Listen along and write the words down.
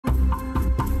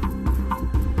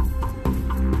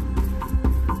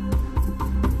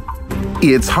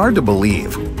It's hard to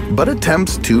believe, but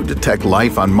attempts to detect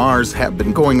life on Mars have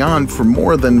been going on for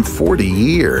more than 40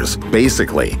 years.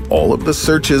 Basically, all of the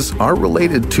searches are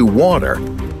related to water.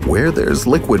 Where there's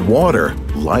liquid water,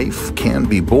 life can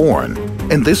be born.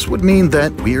 And this would mean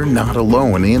that we're not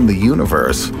alone in the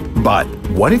universe. But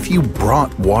what if you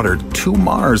brought water to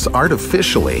Mars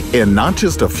artificially, and not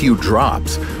just a few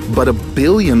drops, but 1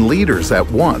 billion liters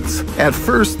at once? At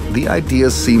first, the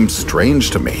idea seemed strange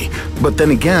to me, but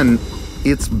then again,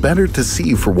 it's better to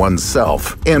see for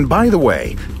oneself. And by the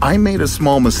way, I made a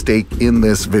small mistake in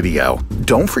this video.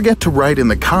 Don't forget to write in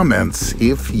the comments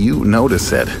if you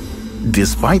notice it.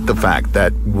 Despite the fact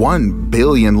that 1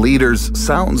 billion liters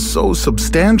sounds so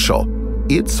substantial,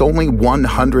 it's only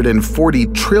 140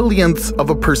 trillionths of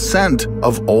a percent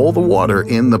of all the water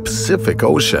in the Pacific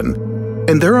Ocean.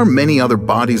 And there are many other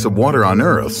bodies of water on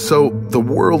Earth, so the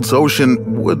world's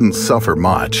ocean wouldn't suffer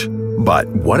much. But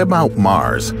what about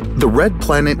Mars? The red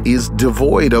planet is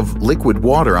devoid of liquid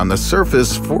water on the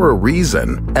surface for a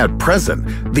reason. At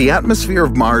present, the atmosphere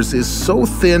of Mars is so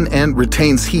thin and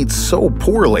retains heat so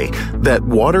poorly that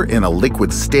water in a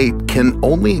liquid state can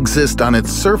only exist on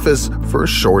its surface for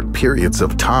short periods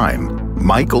of time.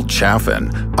 Michael Chaffin,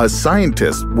 a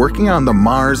scientist working on the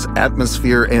Mars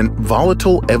Atmosphere and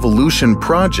Volatile Evolution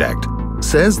Project,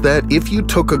 says that if you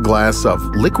took a glass of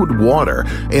liquid water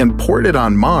and poured it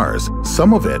on Mars,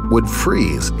 some of it would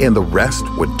freeze and the rest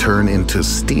would turn into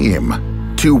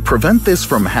steam. To prevent this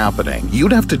from happening,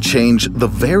 you'd have to change the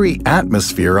very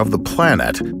atmosphere of the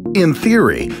planet. In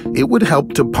theory, it would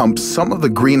help to pump some of the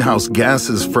greenhouse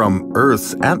gases from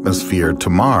Earth's atmosphere to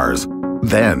Mars.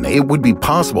 Then it would be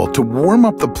possible to warm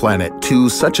up the planet to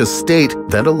such a state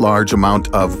that a large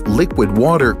amount of liquid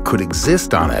water could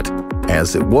exist on it,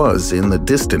 as it was in the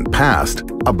distant past,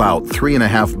 about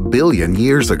 3.5 billion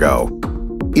years ago.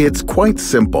 It's quite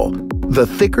simple. The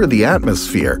thicker the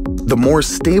atmosphere, the more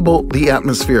stable the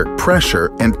atmospheric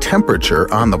pressure and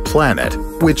temperature on the planet,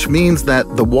 which means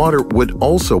that the water would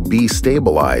also be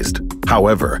stabilized.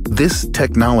 However, this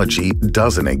technology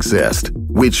doesn't exist,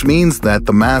 which means that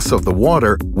the mass of the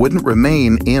water wouldn't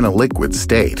remain in a liquid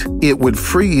state. It would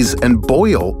freeze and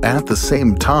boil at the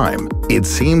same time. It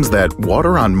seems that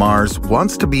water on Mars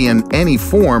wants to be in any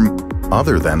form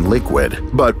other than liquid.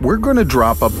 But we're going to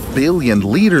drop 1 billion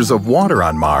liters of water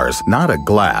on Mars, not a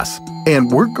glass.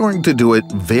 And we're going to do it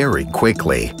very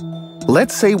quickly.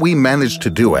 Let's say we managed to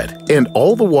do it, and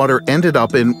all the water ended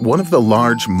up in one of the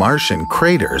large Martian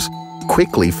craters,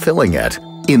 quickly filling it.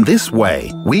 In this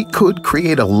way, we could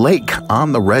create a lake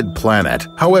on the red planet.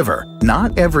 However,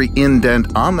 not every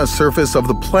indent on the surface of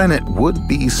the planet would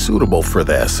be suitable for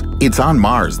this. It's on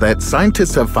Mars that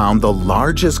scientists have found the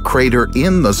largest crater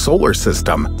in the solar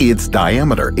system. Its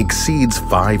diameter exceeds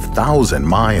 5,000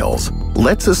 miles.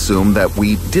 Let's assume that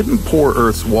we didn't pour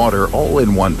Earth's water all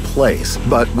in one place,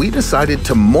 but we decided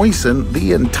to moisten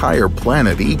the entire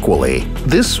planet equally.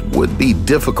 This would be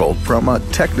difficult from a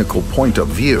technical point of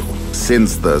view,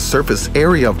 since the surface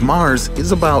area of Mars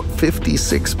is about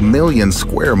 56 million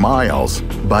square miles.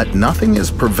 But nothing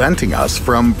is preventing us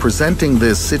from presenting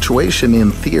this situation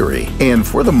in theory, and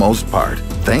for the most part,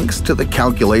 thanks to the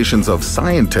calculations of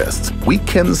scientists, we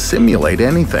can simulate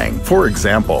anything. For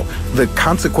example, the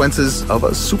consequences of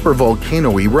a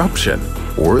supervolcano eruption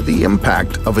or the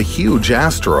impact of a huge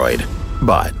asteroid.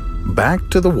 But back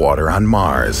to the water on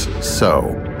Mars.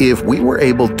 So, if we were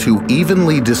able to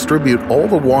evenly distribute all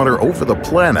the water over the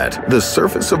planet, the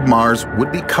surface of Mars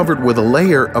would be covered with a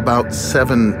layer about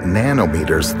 7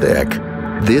 nanometers thick.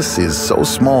 This is so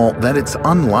small that it's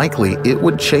unlikely it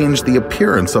would change the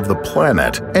appearance of the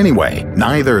planet. Anyway,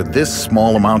 neither this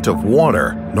small amount of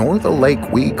water nor the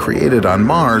lake we created on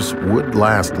Mars would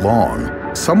last long.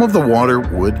 Some of the water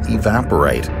would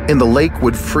evaporate, and the lake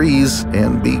would freeze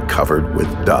and be covered with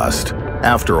dust.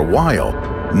 After a while,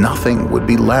 nothing would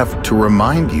be left to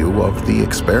remind you of the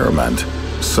experiment.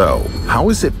 So, how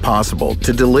is it possible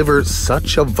to deliver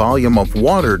such a volume of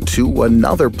water to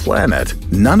another planet?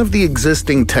 None of the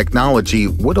existing technology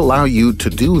would allow you to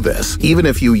do this, even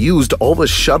if you used all the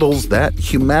shuttles that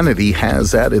humanity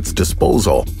has at its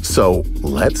disposal. So,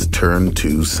 let's turn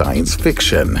to science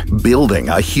fiction. Building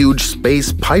a huge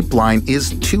space pipeline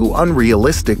is too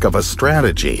unrealistic of a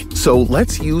strategy, so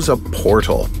let's use a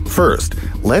portal. First,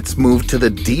 let's move to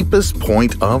the deepest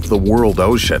point of the world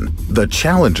ocean, the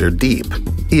Challenger Deep.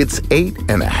 It's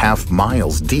 8.5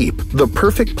 miles deep, the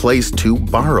perfect place to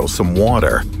borrow some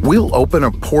water. We'll open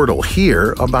a portal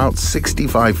here about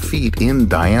 65 feet in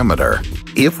diameter.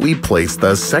 If we place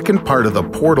the second part of the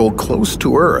portal close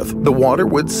to Earth, the water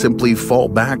would simply fall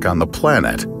back on the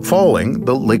planet. Falling,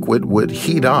 the liquid would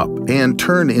heat up and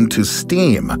turn into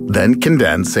steam, then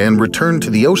condense and return to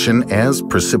the ocean as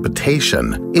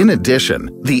precipitation. In addition,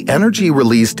 the energy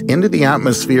released into the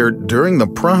atmosphere during the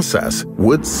process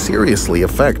would seriously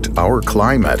affect our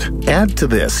climate. Add to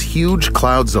this huge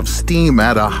clouds of steam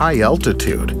at a high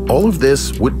altitude. All of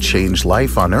this would change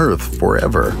life on Earth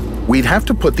forever. We'd have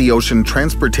to put the ocean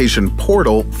transportation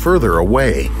portal further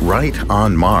away, right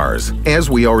on Mars. As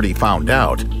we already found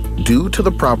out, due to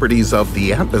the properties of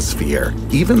the atmosphere,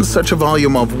 even such a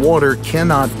volume of water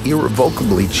cannot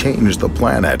irrevocably change the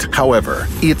planet. However,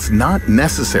 it's not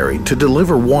necessary to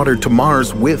deliver water to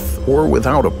Mars with or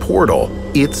without a portal.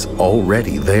 It's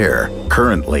already there.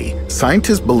 Currently,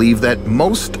 scientists believe that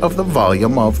most of the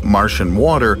volume of Martian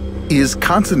water is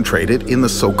concentrated in the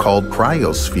so-called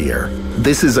cryosphere.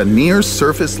 This is a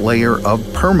near-surface layer of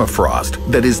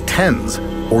permafrost that is tens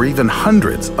or even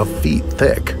hundreds of feet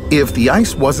thick. If the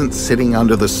ice wasn't sitting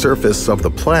under the surface of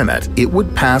the planet, it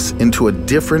would pass into a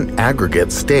different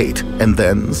aggregate state and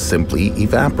then simply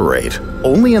evaporate.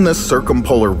 Only in the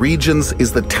circumpolar regions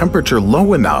is the temperature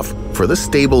low enough for the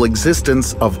stable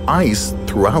existence of ice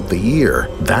throughout the year.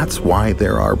 That's why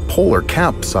there are polar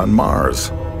caps on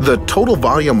Mars. The total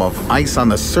volume of ice on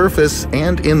the surface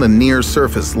and in the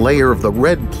near-surface layer of the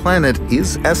red planet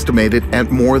is estimated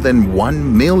at more than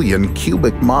 1 million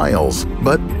cubic miles.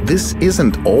 But this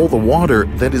isn't all the water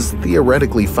that is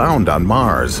theoretically found on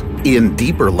Mars. In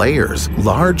deeper layers,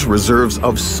 large reserves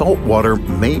of salt water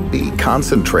may be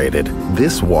concentrated.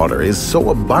 This water is so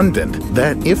abundant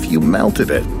that if you melted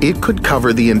it, it could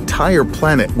cover the entire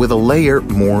planet with a layer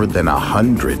more than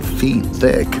 100 feet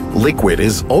thick. Liquid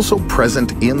is also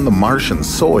present in the Martian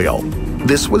soil.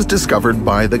 This was discovered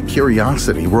by the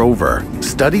Curiosity rover.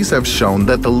 Studies have shown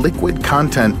that the liquid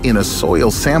content in a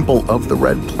soil sample of the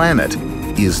red planet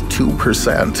is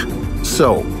 2%.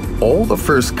 So, all the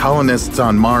first colonists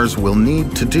on Mars will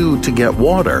need to do to get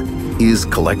water is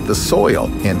collect the soil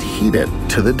and heat it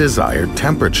to the desired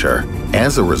temperature.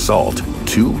 As a result,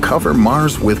 to cover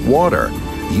Mars with water,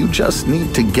 you just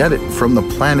need to get it from the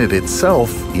planet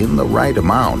itself in the right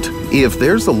amount. If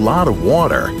there's a lot of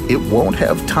water, it won't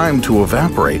have time to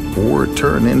evaporate or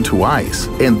turn into ice,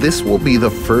 and this will be the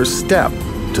first step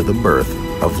to the birth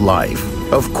of life.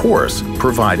 Of course,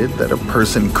 provided that a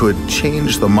person could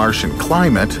change the Martian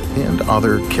climate and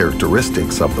other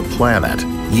characteristics of the planet.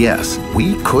 Yes,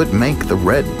 we could make the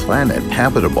red planet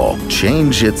habitable,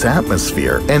 change its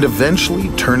atmosphere, and eventually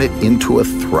turn it into a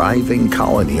thriving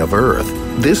colony of Earth.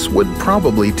 This would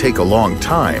probably take a long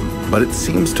time, but it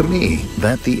seems to me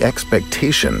that the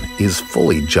expectation is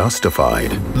fully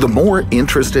justified. The more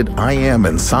interested I am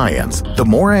in science, the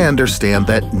more I understand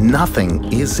that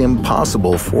nothing is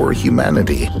impossible for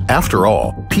humanity. After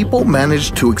all, people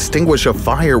managed to extinguish a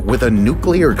fire with a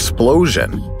nuclear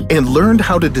explosion and learned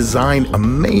how to design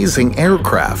amazing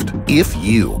aircraft. If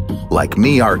you, like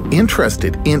me, are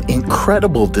interested in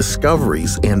incredible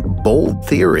discoveries and bold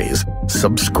theories,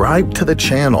 subscribe to the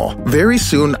channel. Very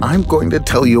soon, I'm going to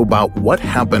tell you about what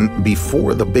happened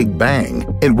before the Big Bang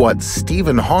and what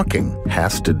Stephen Hawking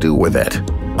has to do with it.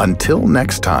 Until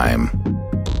next time.